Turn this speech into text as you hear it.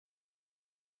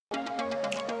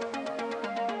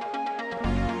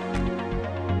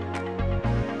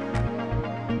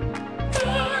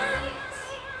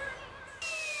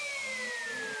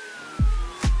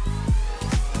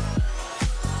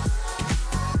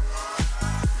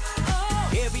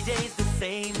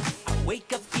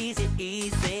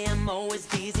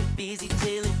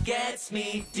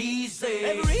way.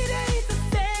 Every day it's the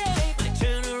same. I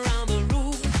turn around the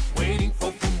room, waiting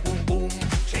for boom, boom, boom,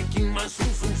 checking my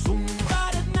zoom, zoom, zoom.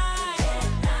 But at night,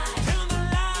 turn the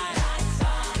lights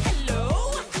on.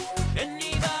 Hello,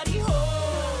 anybody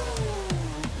home?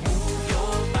 Move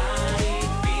your body,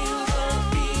 feel the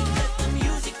beat, let the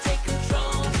music take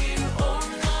control. We're on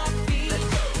our feet,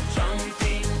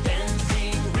 jumping,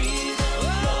 dancing, rhythm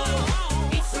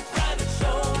flow. It's a private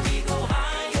show, we go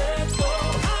higher, go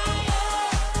higher,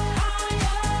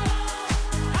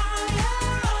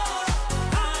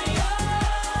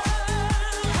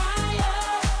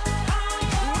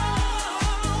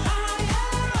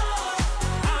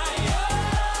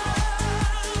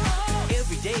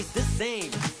 Every day's the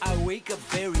same. I wake up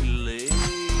very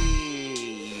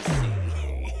lazy.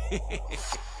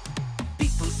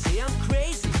 People say I'm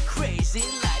crazy, crazy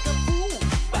like a fool,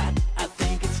 but I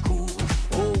think it's cool.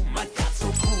 Oh my God, so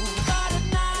cool. But at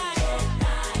night,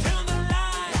 turn the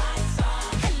lights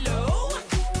on. Hello,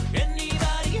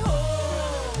 anybody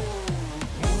home?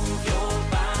 move your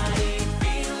body,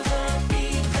 feel the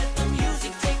beat, let the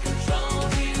music take control.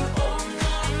 We're on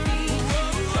our feet,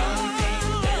 jumping,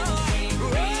 dancing,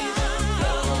 rhythm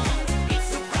flow.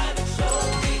 It's a private show,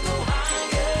 we go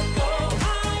higher, go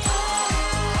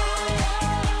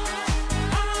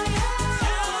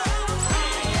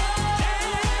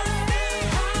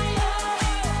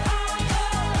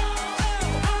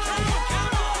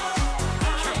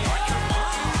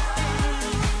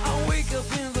I wake up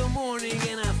in the morning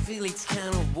and I feel it's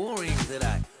kind of boring that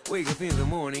I wake up in the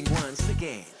morning once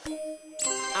again.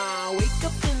 I wake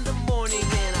up in the morning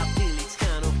and